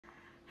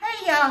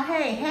y'all.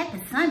 Hey, happy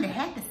Sunday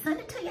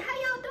to you. How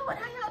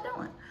y'all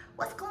doing?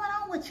 What's going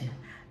on with you?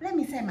 Let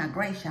me say my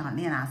grace, y'all, and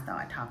then I'll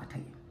start talking to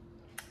you.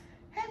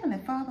 Heavenly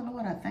Father,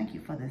 Lord, I thank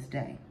you for this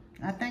day.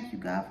 I thank you,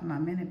 God, for my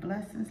many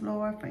blessings,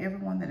 Lord, for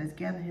everyone that is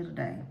gathered here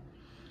today.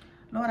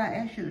 Lord, I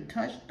ask you to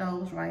touch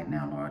those right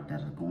now, Lord,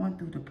 that are going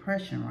through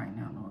depression right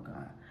now, Lord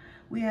God.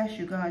 We ask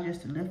you, God,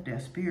 just to lift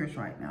their spirits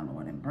right now,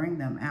 Lord, and bring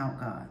them out,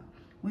 God.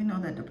 We know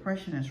that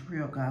depression is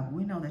real, God, but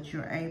we know that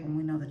you're able, and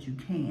we know that you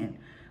can.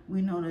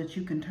 We know that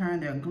you can turn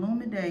their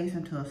gloomy days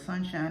into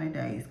sunshiny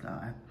days,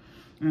 God.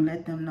 And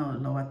let them know,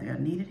 Lord, they are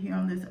needed here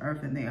on this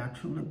earth and they are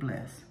truly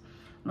blessed.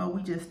 Lord,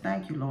 we just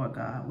thank you, Lord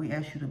God. We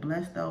ask you to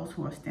bless those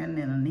who are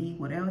standing in a need,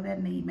 whatever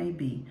that need may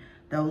be.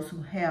 Those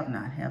who have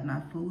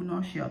not food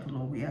nor shelter,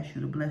 Lord, we ask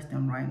you to bless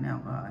them right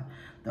now, God.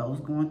 Those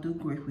going through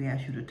grief, we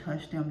ask you to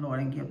touch them,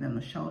 Lord, and give them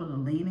the shoulder to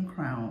lean and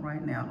cry on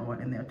right now,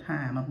 Lord, in their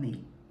time of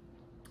need.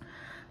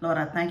 Lord,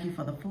 I thank you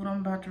for the food I'm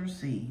about to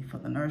receive, for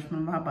the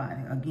nourishment of my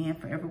body. Again,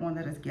 for everyone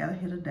that is gathered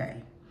here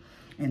today.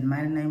 In the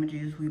mighty name of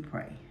Jesus, we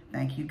pray.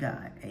 Thank you,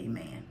 God.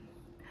 Amen.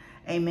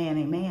 Amen,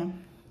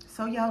 amen.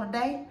 So, y'all,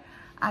 today,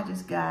 I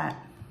just got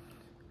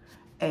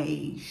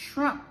a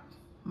shrimp,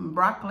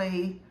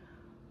 broccoli,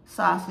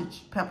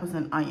 sausage, peppers,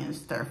 and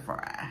onions stir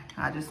fry.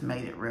 I just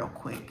made it real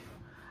quick.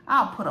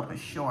 I'll put up a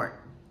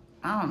short.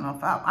 I don't know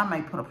if I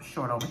may put up a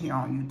short over here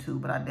on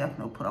YouTube, but I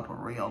definitely put up a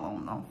reel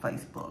on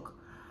Facebook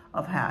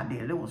of how I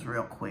did it. It was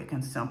real quick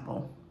and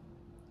simple.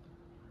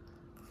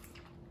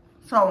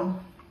 So,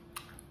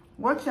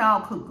 what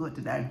y'all cook good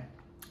today?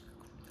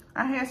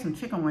 I had some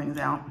chicken wings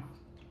out.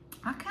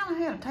 I kind of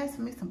had a taste of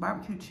me some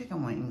barbecue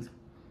chicken wings,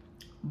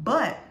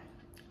 but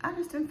I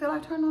just didn't feel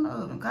like turning on the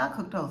oven. God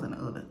cooked those in the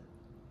oven.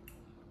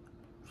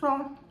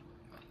 So,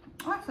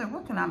 I said,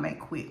 what can I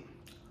make quick?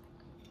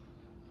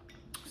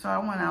 So I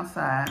went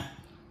outside.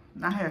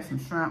 And I had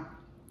some shrimp,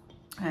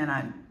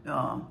 and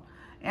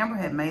Amber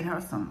had made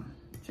her some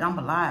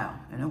jambalaya,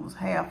 and it was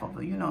half of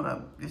it. You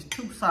know, there's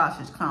two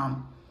sausages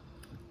come,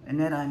 and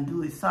that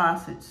undo its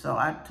sausage. So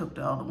I took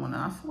the other one,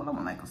 and I said, well, I'm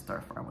gonna make a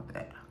stir fry with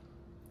that.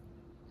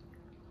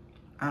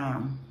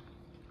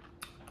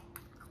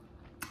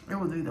 It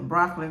was either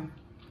broccoli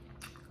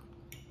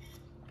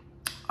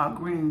or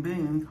green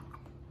beans.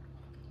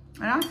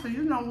 And I said,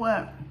 you know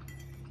what?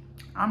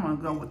 I'm gonna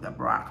go with the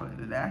broccoli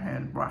today. I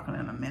had broccoli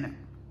in a minute.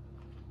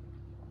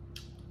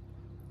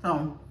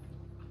 So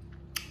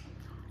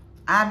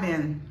I've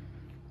been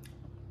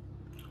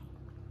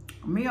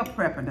meal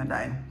prepping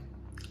today.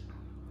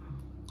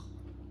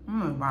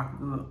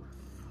 Good.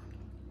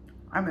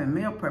 I've been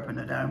meal prepping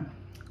today.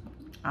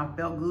 I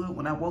felt good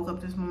when I woke up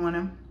this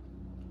morning.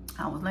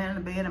 I was laying in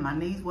the bed and my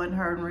knees wasn't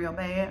hurting real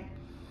bad.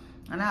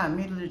 And I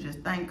immediately just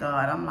thank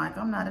God. I'm like,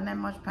 I'm not in that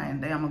much pain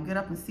today. I'm gonna get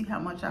up and see how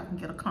much I can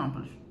get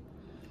accomplished.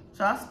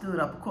 So I stood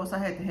up. Of course, I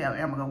had to have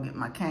Amber go get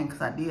my cane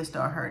because I did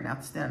start hurting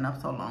after standing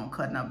up so long,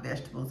 cutting up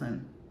vegetables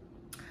and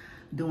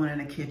doing in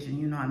the kitchen.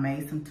 You know, I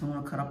made some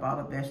tuna, cut up all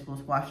the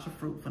vegetables, washed the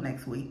fruit for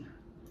next week.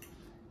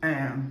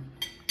 And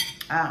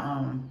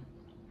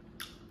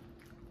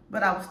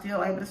but I was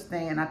still able to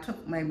stand. I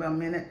took maybe a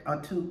minute or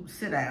two to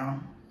sit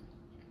down,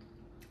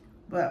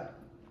 but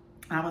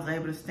I was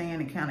able to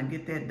stand and kind of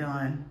get that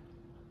done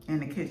in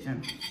the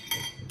kitchen.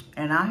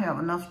 And I have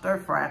enough stir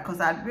fry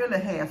because I really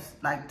have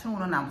like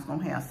tuna, and I was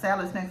gonna have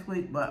salads next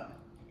week, but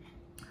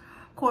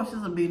of course this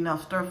will be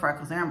enough stir fry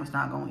because Amber's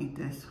not gonna eat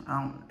this.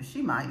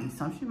 She might eat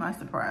some, she might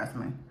surprise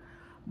me,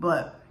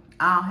 but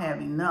I'll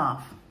have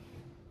enough,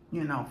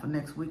 you know, for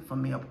next week for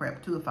meal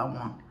prep too if I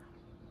want.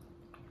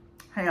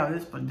 Have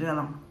this for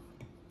dinner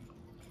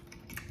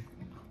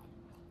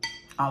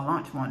or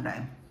lunch one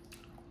day.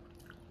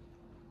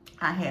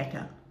 I had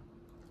to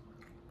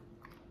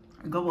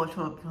go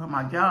to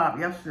my job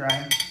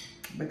yesterday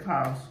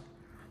because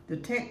the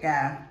tech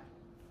guy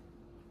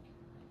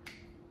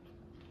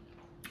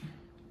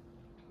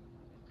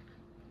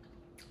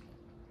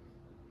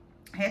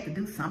had to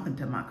do something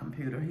to my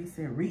computer. He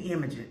said,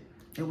 re-image it.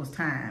 It was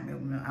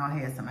time. I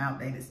had some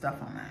outdated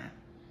stuff on mine.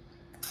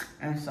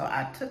 And so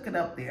I took it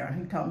up there.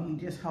 He told me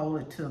he'd just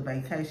hold it till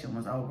vacation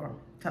was over,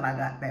 till I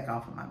got back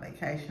off of my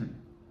vacation.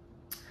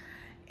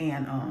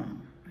 And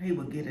he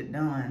would get it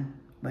done,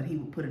 but he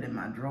would put it in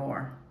my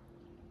drawer.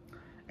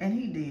 And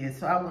he did.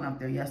 So I went up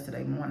there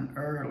yesterday morning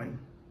early.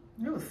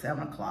 It was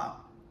 7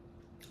 o'clock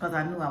because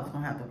I knew I was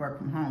going to have to work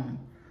from home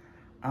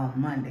on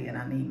Monday, and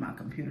I need my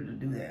computer to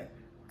do that.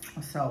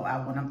 So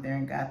I went up there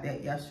and got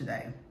that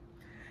yesterday.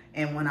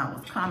 And when I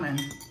was coming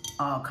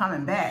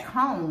back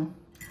home,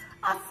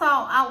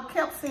 I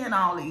kept seeing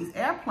all these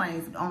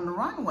airplanes on the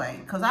runway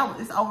because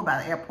it's over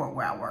by the airport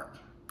where I work.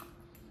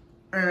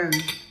 And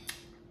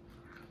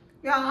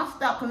y'all, I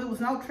stopped because there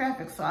was no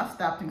traffic, so I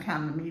stopped in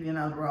kind of the median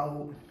of the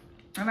road.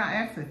 And I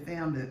actually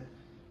filmed it.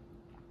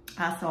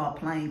 I saw a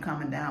plane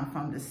coming down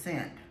from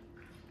descent.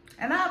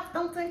 And I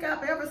don't think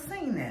I've ever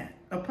seen that.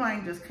 A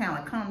plane just kind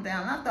of come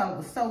down. I thought it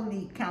was so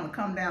neat, kind of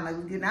come down. I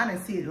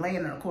didn't see it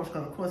landing, of course,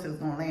 because of course it was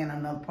going to land in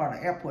another part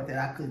of the airport that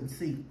I couldn't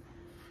see.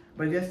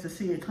 But just to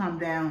see it come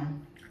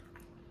down,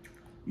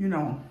 you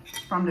know,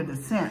 from the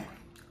descent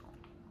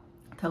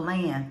to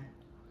land,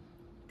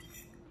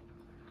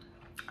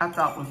 I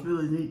thought was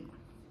really neat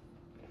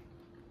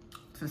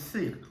to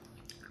see.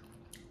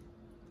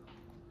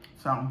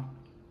 So,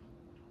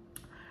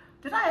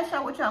 did I ask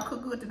y'all what y'all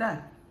cook good today?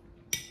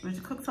 Did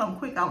you cook something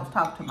quick? I was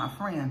talking to my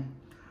friend.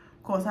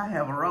 Of course, I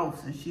have a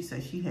roast, and she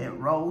said she had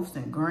roast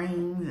and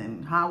greens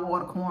and hot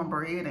water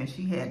cornbread, and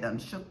she had done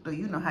shook the,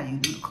 you know how you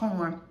do the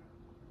corn.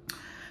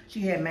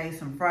 She had made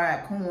some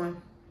fried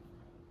corn.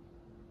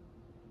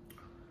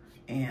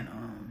 And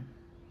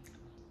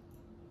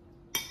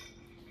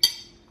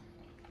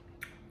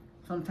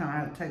sometimes I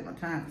have to take my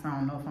time because I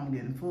don't know if I'm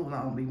getting full.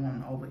 I don't be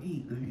wanting to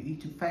overeat because you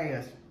eat too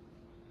fast.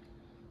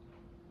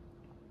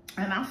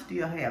 And I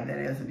still have that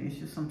as an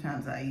issue.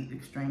 Sometimes I eat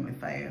extremely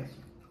fast.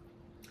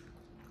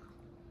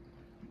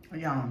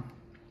 Y'all,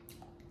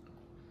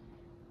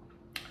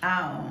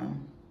 that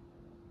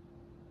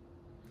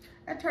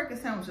turkey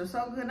sandwich was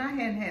so good. I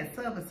hadn't had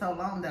sub in so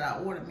long that I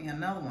ordered me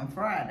another one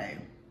Friday.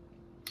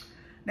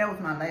 That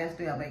was my last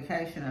day of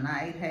vacation, and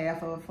I ate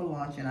half of it for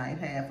lunch, and I ate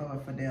half of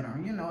it for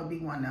dinner. You know, it'd be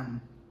one of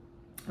them,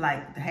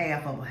 like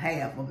half of,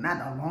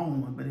 not a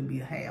long one, but it'd be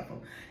a half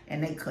of.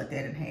 And they cut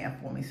that in half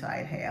for me, so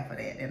I ate half of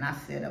that. And I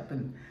sat up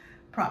and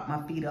propped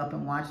my feet up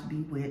and watched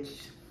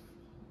Bewitched.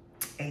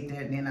 Ate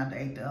that, and then I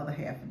ate the other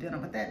half for dinner.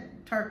 But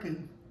that turkey,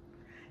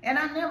 and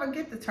I never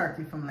get the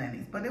turkey from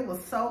Lenny's, but it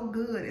was so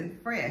good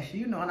and fresh,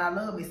 you know, and I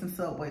love me some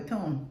Subway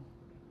tuna.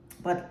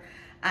 But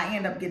I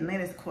ended up getting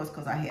Lenny's, of course,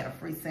 because I had a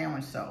free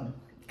sandwich. So,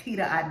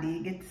 Keita, I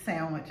did get the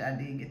sandwich.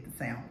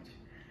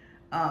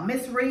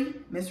 Miss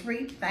Reed,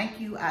 thank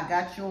you. I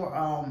got your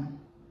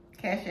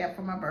Cash App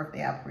for my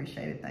birthday. I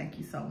appreciate it. Thank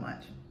you so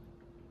much.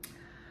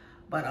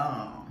 But,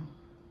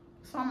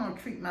 so I'm going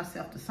to treat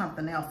myself to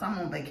something else. I'm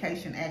on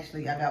vacation,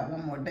 actually. I got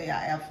one more day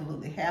I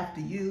absolutely have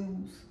to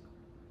use,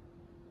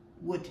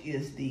 which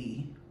is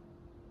the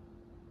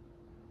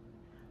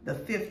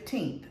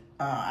 15th.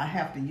 I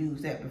have to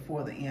use that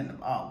before the end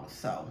of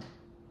August. So,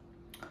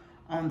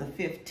 on the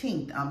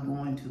 15th, I'm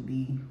going to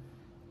be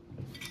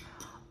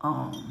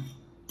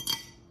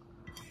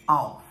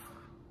off.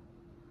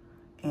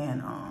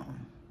 And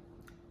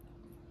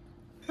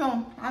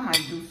so I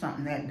might do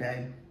something that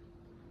day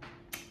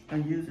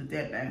and use it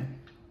that day.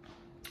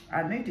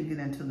 I need to get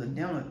into the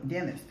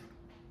dentist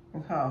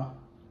because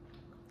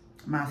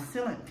my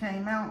sealant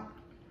came out.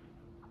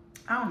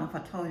 I don't know if I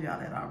told y'all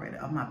that already,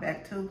 of my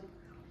back tooth,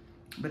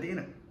 but it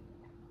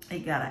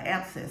got an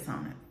abscess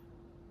on it.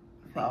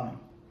 So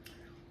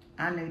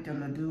I need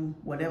them to do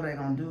whatever they're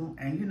gonna do.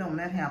 And you know when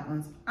that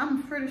happens,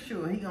 I'm pretty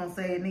sure he gonna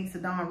say it needs a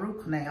darn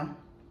root canal.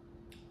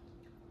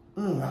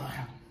 Ugh.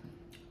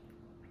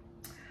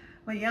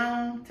 But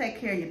y'all, take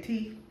care of your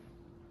teeth.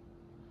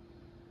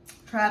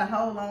 Try to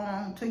hold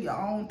on to your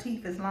own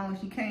teeth as long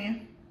as you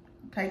can.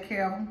 Take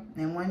care of them.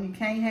 And when you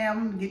can't have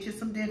them, get you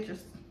some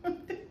dentures.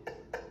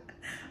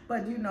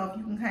 But you know, if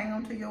you can hang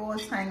on to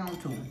yours, hang on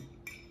to them.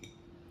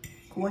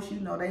 Of course, you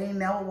know, they ain't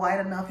never white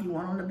enough. You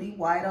want them to be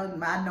whiter.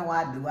 I know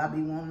I do. I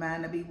be wanting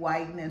mine to be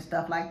white and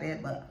stuff like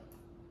that, but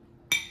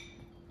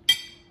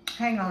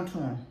hang on to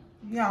them.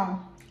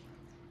 Y'all,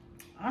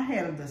 I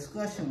had a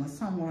discussion with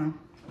someone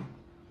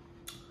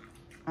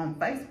on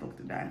Facebook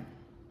today,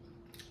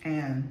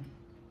 and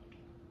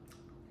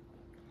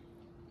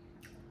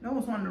that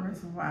was one of the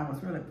reasons why I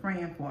was really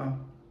praying for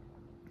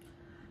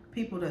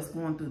people that's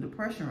going through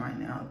depression right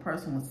now. The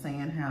person was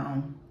saying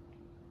how,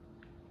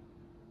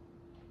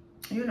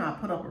 you know, I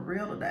put up a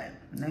reel today,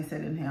 and they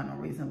said they didn't have no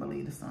reason to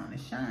believe the sun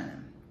is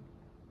shining.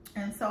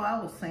 And so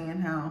I was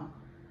saying how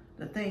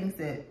the things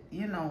that,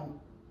 you know,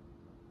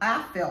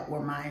 I felt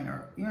were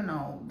minor, you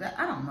know, that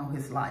I don't know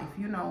his life,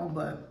 you know,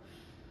 but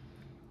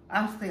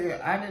I said,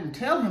 I didn't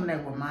tell him they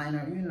were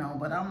minor, you know,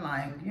 but I'm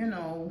like, you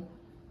know,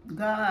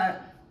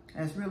 God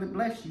has really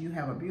blessed you. You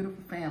have a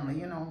beautiful family,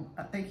 you know.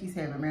 I think he's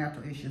having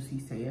marital issues, he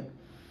said.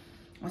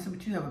 I said,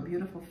 but you have a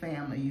beautiful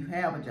family. You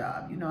have a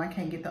job. You know, I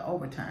can't get the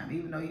overtime.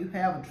 Even though you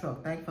have a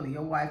truck, thankfully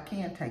your wife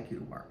can take you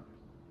to work.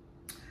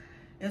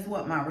 Is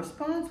what my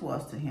response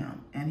was to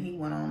him. And he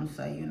went on to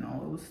say, you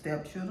know, it was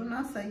stepchildren.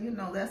 I say, you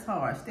know, that's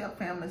hard. Step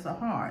families are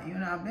hard. You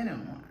know, I've been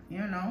in one,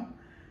 you know.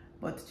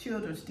 But the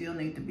children still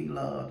need to be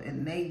loved.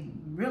 And they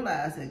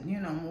realize it,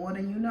 you know, more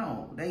than you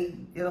know. It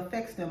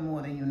affects them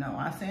more than you know.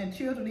 I said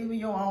children, even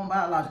your own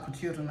biological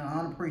children, are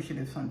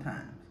unappreciative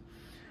sometimes.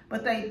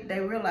 But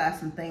they realize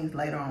some things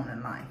later on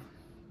in life.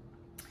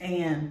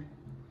 And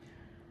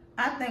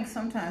I think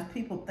sometimes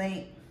people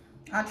think,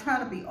 I try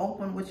to be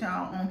open with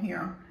y'all on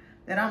here,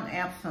 that I'm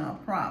absent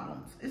of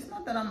problems. It's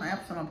not that I'm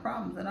absent of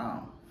problems at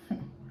all.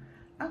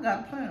 I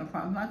got plenty of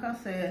problems. Like I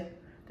said,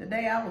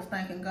 today I was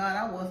thanking God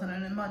I wasn't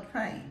in much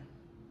pain.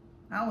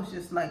 I was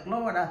just like,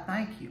 Lord, I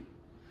thank you.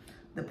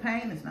 The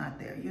pain is not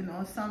there. You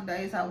know, some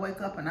days I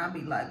wake up and I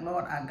be like,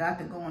 Lord, I got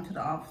to go into the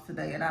office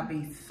today, and I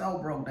be so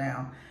broke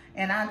down.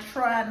 And I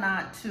try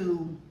not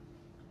to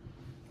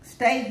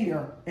stay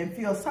here and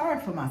feel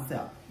sorry for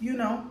myself. You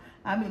know,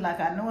 I be like,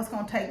 I know it's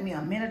going to take me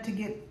a minute to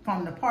get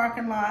from the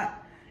parking lot.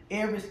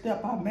 Every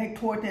step I make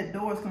toward that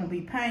door is going to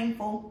be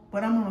painful,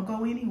 but I'm going to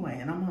go anyway.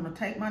 And I'm going to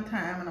take my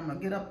time, and I'm going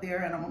to get up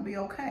there, and I'm going to be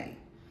okay.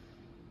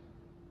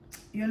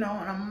 you know,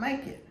 and I'm gonna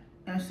make it.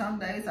 And some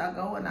days I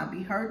go and I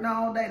be hurting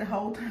all day the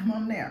whole time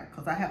I'm there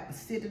because I have to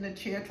sit in the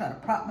chair, try to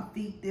prop my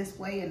feet this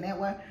way and that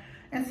way.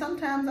 And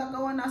sometimes I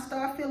go and I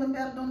start feeling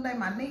better during the day.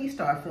 My knees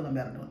start feeling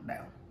better during the day.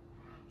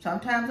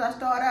 Sometimes I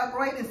start out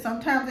great and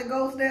sometimes it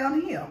goes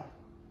downhill.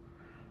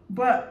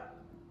 But,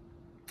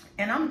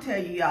 and I'm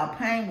telling you, y'all,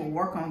 pain will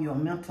work on your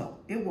mental.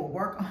 It will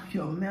work on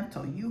your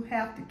mental. You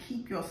have to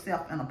keep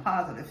yourself in a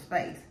positive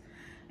space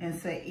and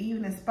say,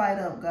 even in spite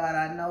of, God,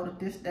 I know that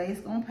this day is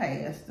going to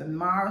pass.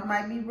 Tomorrow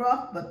might be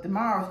rough, but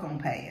tomorrow's going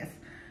to pass.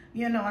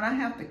 You know, and I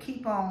have to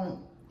keep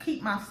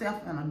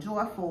myself in a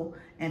joyful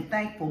and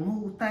thankful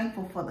mood,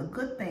 thankful for the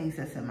good things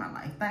that's in my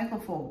life, thankful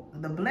for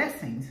the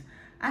blessings.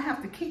 I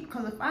have to keep,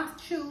 because if I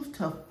choose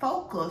to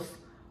focus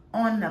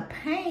on the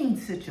pain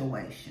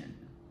situation,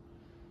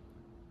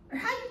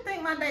 how you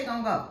think my day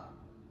gonna go?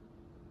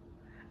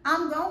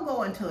 I'm gonna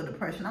go into a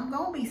depression. I'm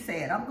gonna be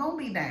sad. I'm gonna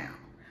be down.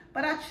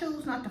 But I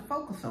choose not to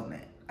focus on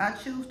that. I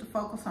choose to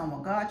focus on,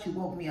 well, God, you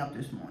woke me up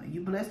this morning.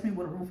 You blessed me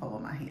with a roof over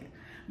my head.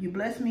 You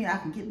blessed me, I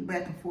can get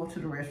back and forth to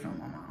the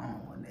restroom on my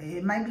own.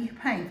 It may be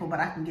painful, but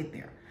I can get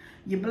there.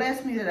 You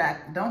blessed me that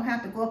I don't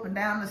have to go up and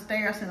down the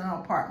stairs in an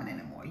apartment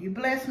anymore. You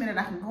blessed me that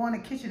I can go in the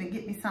kitchen and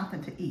get me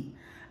something to eat.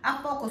 I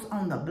focus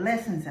on the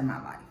blessings in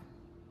my life.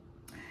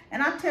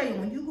 And I tell you,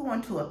 when you go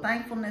into a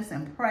thankfulness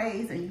and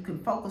praise and you can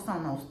focus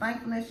on those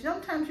thankfulness,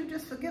 sometimes you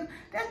just forget.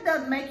 That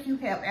doesn't make you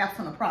have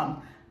absolute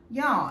problems.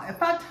 Y'all,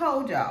 if I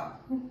told y'all,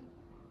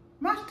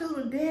 my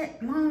student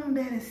debt, loan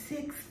debt is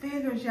 6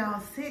 figures,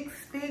 y'all, 6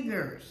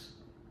 figures.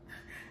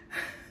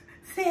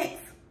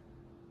 6.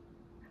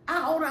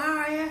 I owe the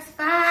IRS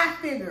 5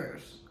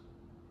 figures.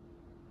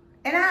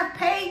 And I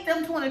paid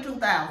them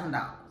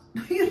 $22,000.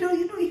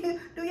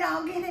 Do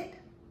y'all get it?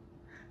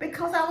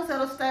 Because I was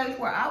at a stage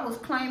where I was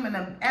claiming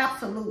an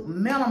absolute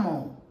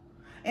minimum.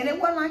 And it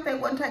wasn't like they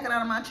wasn't taking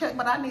out of my check,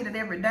 but I needed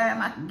every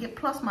dime I could get,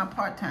 plus my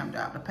part-time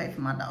job to pay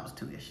for my daughter's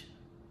tuition.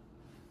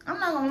 I'm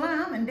not gonna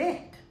lie, I'm in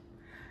debt.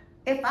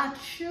 If I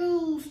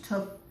choose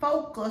to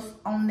focus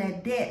on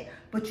that debt,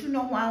 but you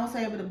know why I was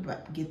able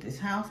to get this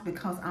house?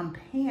 Because I'm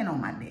paying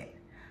on my debt.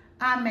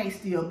 I may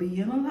still be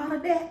in a lot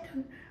of debt,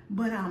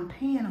 but I'm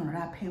paying on it.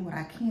 I pay what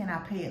I can. I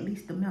pay at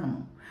least the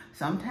minimum.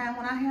 Sometimes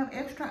when I have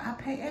extra,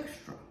 I pay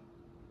extra.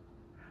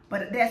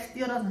 But that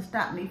still doesn't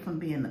stop me from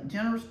being a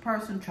generous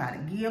person, try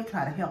to give,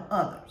 try to help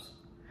others.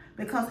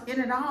 Because in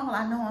it all,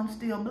 I know I'm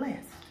still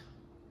blessed.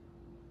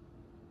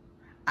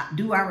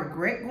 Do I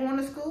regret going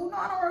to school? No,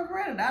 I don't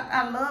regret it.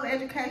 I love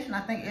education.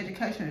 I think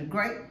education is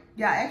great.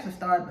 Yeah, I actually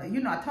started,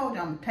 you know, I told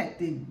you I'm going to take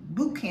the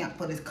boot camp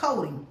for this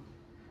coding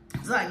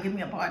so I can give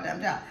me a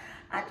part-time job.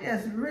 I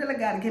just really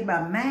got to get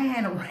my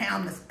mind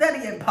around the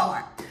studying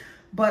part.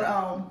 But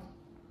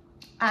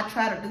I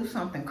try to do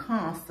something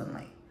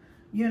constantly,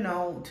 you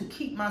know, to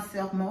keep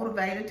myself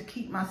motivated, to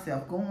keep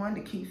myself going,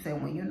 to keep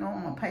saying, well, you know,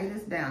 I'm going to pay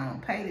this down, I'm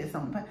going to pay this,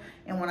 I'm going to pay.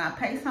 And when I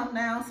pay something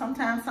down,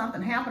 sometimes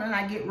something happens and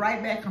I get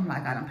right back. I'm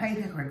like, I done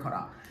paid that credit card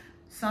off.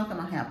 Something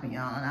will happen,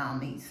 y'all, and I'll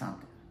need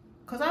something.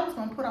 Because I was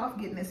going to put off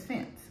getting this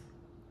fence.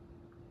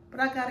 But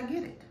I got to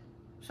get it.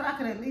 So I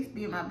can at least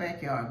be in my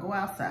backyard, go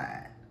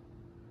outside.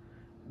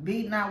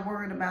 Be not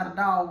worried about a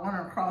dog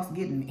running across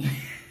getting me.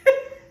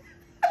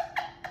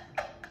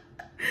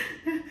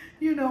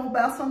 You know,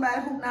 about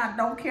somebody who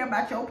don't care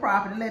about your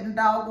property, letting the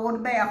dog go to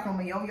the bathroom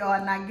in your yard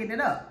and not get it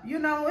up. You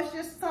know, it's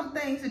just some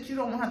things that you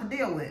don't have to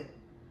deal with.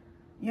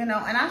 You know,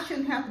 and I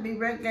shouldn't have to be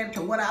regulated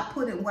to what I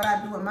put and what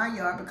I do in my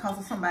yard because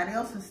of somebody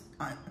else's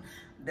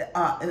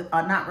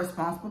are not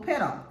responsible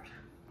pet owners.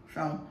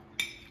 So,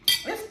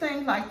 it's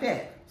things like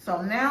that.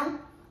 So now,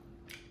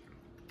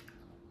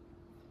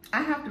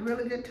 I have to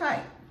really get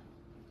tight.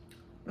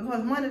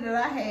 Because money that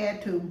I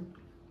had to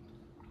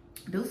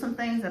do some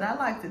things that I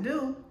like to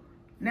do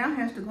now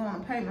has to go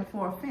on a payment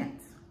for a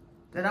fence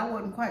that I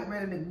wasn't quite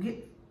ready to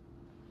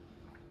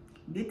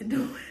get to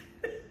do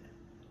it.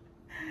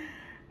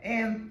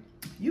 And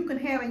you can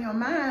have in your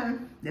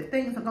mind that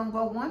things are gonna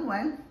go one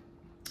way,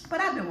 but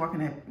I've been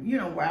working at, you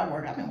know, where I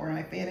work, I've been working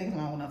at FedEx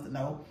long enough to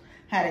know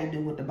how they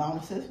do with the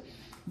bonuses.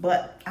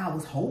 But I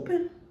was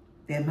hoping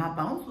that my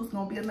bonus was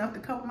gonna be enough to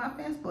cover my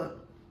fence, but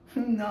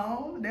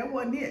no, that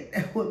wasn't it.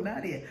 That was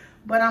not it.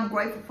 But I'm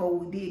grateful for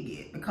what we did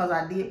get because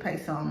I did pay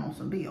some on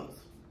some bills.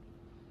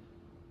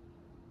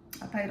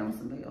 I paid on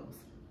some bills.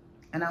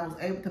 And I was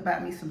able to buy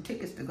me some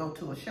tickets to go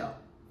to a show.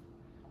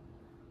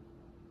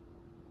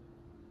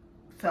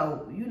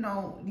 So, you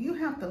know, you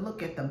have to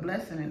look at the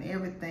blessing in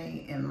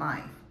everything in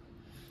life.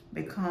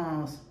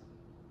 Because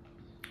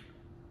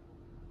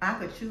I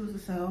could choose to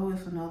say, oh,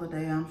 it's another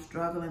day. I'm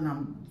struggling.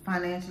 I'm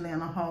financially in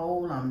a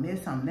hole. I'm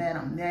this, I'm that,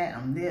 I'm that,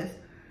 I'm this.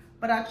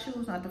 But I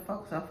choose not to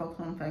focus. I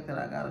focus on the fact that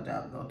I got a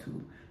job to go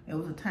to. It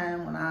was a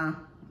time when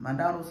my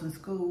daughter was in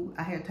school.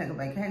 I had to take a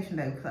vacation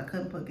day because I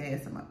couldn't put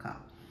gas in my car.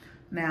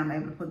 Now I'm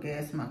able to put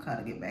gas in my car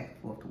to get back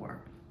and forth to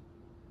work.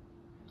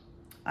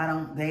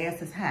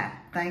 Gas is high.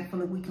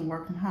 Thankfully, we can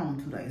work from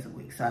home 2 days a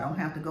week, so I don't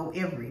have to go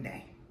every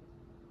day.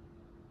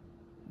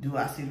 Do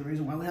I see the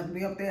reason why we have to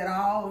be up there at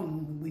all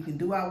and we can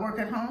do our work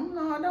at home?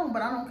 No, I don't,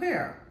 but I don't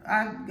care.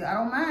 I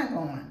don't mind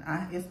going.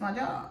 It's my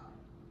job.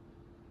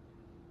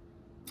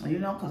 You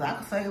know, because I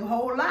could save a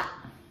whole lot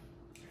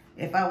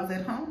if I was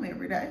at home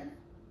every day.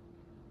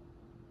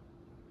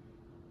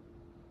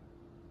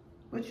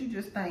 But you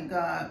just thank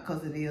God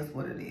because it is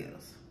what it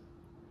is.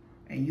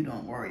 And you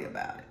don't worry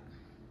about it.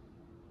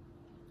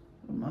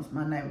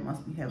 My neighbor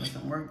must be having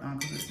some work done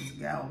because there's this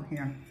guy over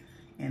here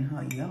in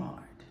her yard.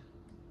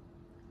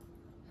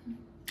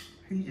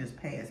 He just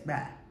passed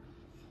by.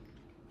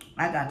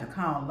 I got to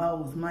call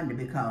Lowe's Monday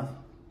because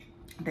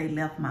they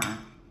left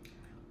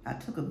I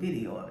took a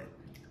video of it.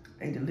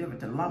 They delivered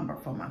the lumber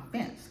for my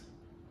fence.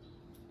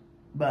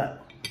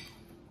 But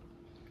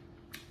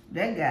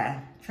that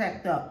guy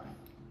tracked up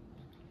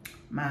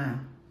my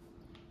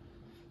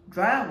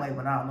driveway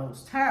with all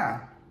those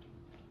tire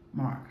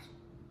marks.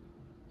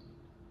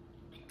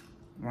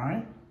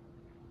 Right?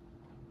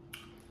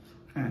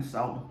 And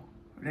so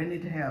they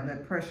need to have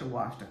that pressure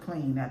wash to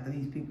clean after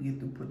these people get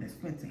through putting this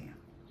fence in.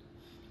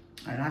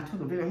 And I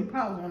took a video. He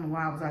probably wondered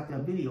why I was out there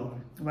videoing,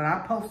 but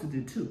I posted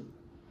it too.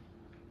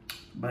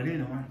 But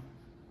anyway,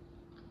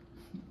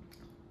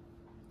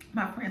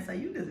 my friend said,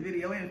 you just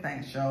video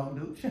anything, show,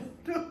 do.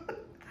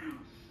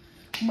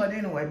 But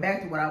anyway,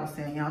 back to what I was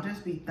saying, y'all.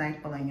 Just be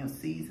thankful in your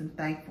season,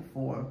 thankful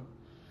for.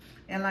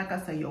 And like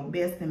I say, your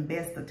best and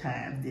best of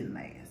times didn't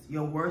last.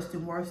 Your worst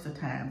and worst of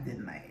times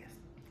didn't last.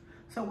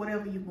 So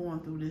whatever you're going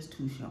through, this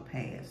too shall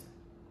pass.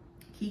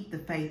 Keep the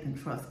faith and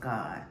trust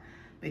God,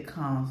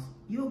 because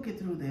you'll get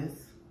through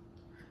this.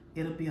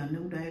 It'll be a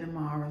new day.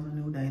 Tomorrow is a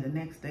new day. The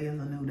next day is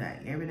a new day.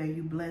 Every day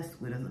you're blessed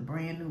with is a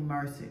brand new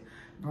mercy,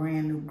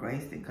 brand new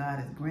grace that God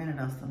has granted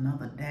us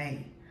another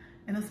day.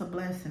 And it's a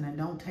blessing, and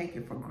don't take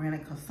it for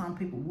granted, because some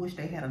people wish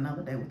they had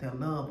another day with their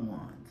loved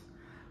ones.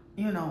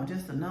 You know,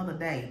 just another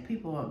day.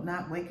 People are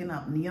not waking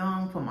up,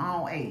 young from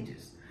all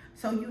ages.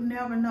 So you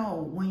never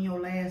know when your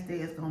last day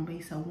is going to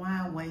be. So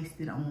why waste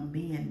it on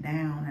being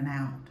down and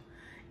out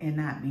and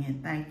not being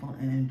thankful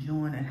and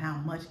enjoying it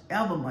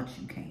ever much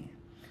you can,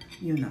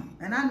 you know.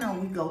 And I know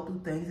we go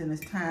through things and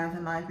there's times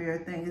in life,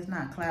 everything is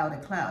not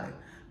clouded,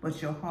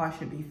 but your heart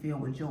should be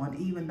filled with joy. And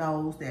even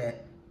those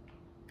that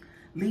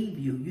leave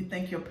you, you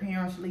think your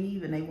parents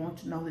leave and they want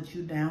to know that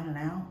you're down and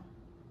out.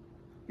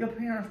 Your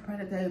parents pray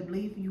that they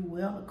leave you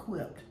well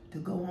equipped to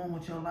go on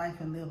with your life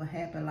and live a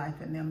happy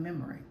life in their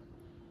memory.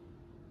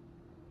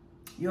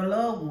 Your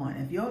loved one,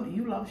 if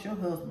you lost your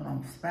husband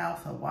or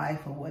spouse or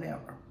wife or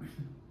whatever,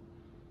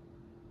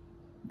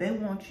 they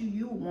want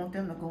you want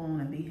them to go on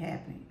and be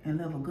happy and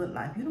live a good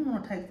life. You don't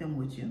want to take them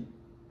with you.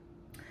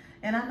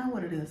 And I know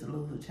what it is to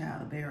lose a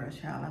child, to bury a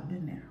child. I've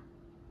been there.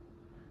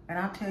 And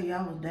I'll tell you,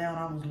 I was down,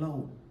 I was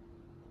low.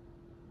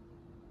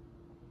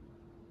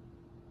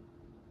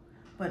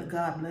 But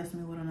God blessed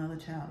me with another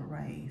child to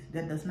raise.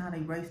 That does not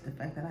erase the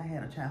fact that I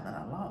had a child that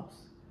I lost.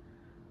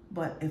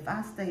 But if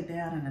I stay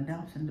down in the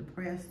dumps and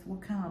depressed,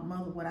 what kind of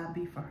mother would I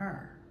be for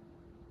her?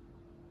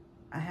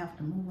 I have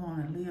to move on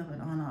and live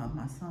in honor of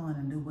my son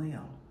and do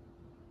well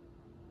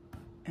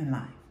in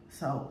life.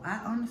 So I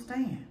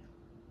understand.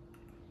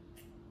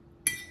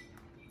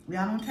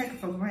 Y'all don't take it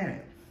for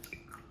granted.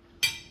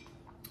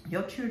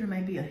 Your children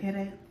may be a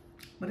headache,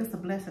 but it's a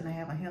blessing to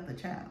have a healthy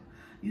child.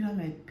 You know how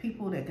many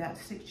people that got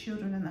sick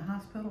children in the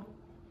hospital?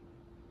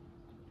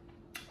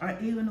 Or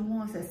even the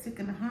ones that's sick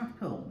in the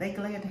hospital, they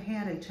glad to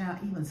have their child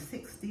even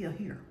sick still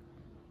here.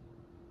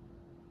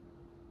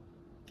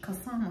 Because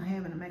some are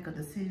having to make a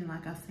decision,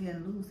 like I said,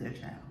 and lose their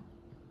child.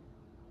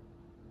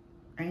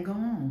 And go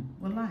on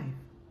with life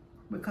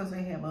because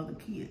they have other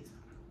kids.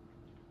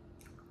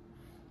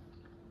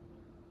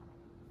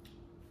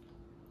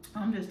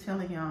 I'm just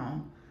telling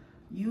y'all,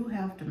 you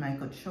have to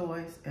make a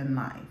choice in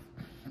life.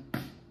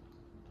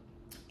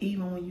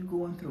 Even when you're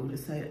going through to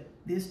say,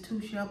 this too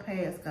shall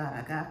pass, God.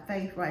 I got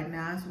faith right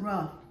now. It's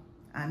rough.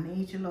 I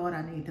need you, Lord.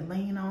 I need to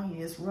lean on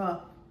you. It's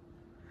rough.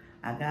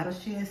 I got to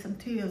shed some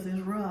tears. It's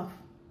rough.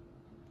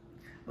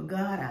 But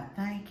God, I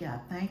thank you. I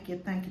thank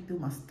you. Thank you through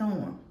my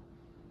storm.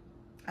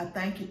 I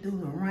thank you through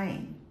the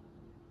rain.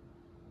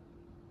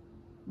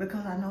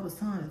 Because I know the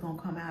sun is going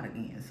to come out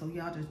again. So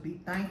y'all just be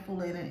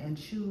thankful in it and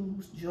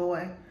choose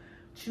joy.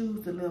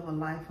 Choose to live a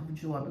life of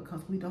joy,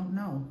 because we don't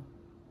know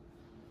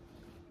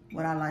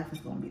what our life is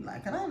going to be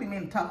like. And I don't even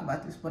mean to talk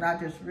about this, but I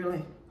just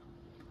really,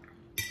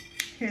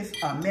 his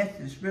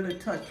message really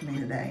touched me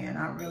today. And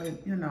I really,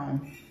 you know,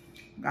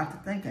 got to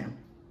thinking,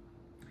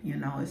 you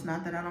know, it's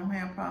not that I don't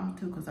have problems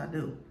too, because I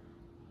do.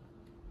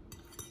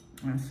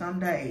 And some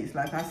days,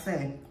 like I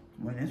say,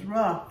 when it's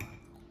rough,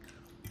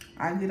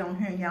 I get on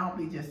here and y'all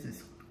be just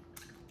as,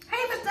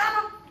 hey, Miss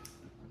Donna,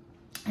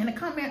 in the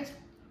comments,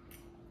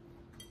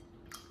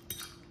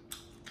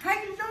 how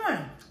you doing?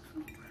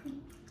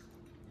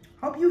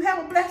 Hope you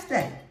have a blessed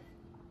day.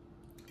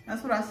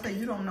 That's what I say.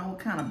 You don't know what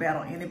kind of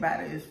battle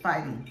anybody is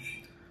fighting.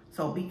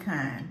 So be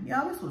kind.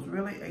 Y'all, this was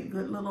really a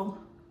good little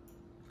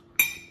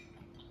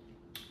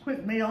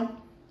quick meal.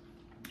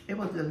 It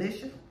was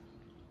delicious.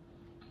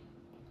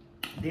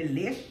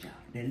 Delicious.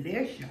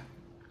 Delicious.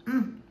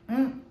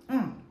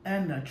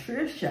 And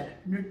nutritious.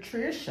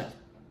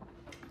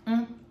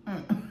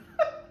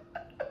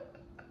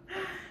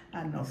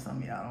 I know some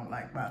of y'all don't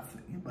like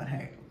boxing, but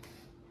hey.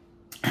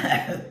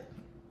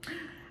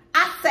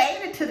 I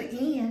saved it to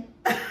the end.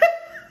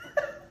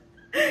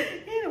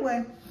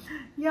 Anyway,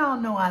 y'all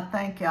know I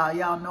thank y'all.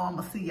 Y'all know I'm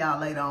going to see y'all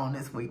later on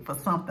this week for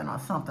something or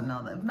something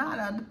other. If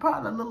not,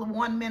 probably a little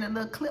 1 minute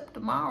little clip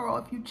tomorrow.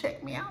 If you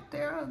check me out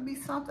there, it'll be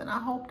something. I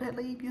hope to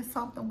leave you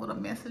something with a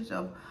message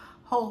of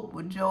hope,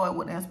 with joy,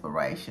 with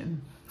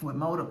inspiration, with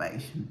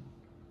motivation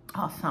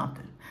or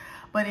something.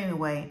 But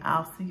anyway,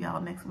 I'll see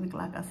y'all next week.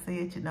 Like I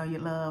said, you know you're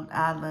loved.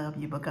 I love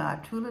you, but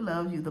God truly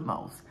loves you the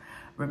most.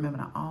 Remember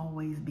to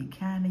always be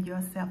kind to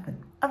yourself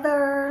and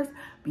others.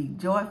 Be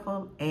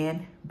joyful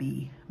and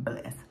be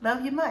blessed.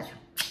 Love you much.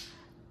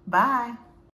 Bye.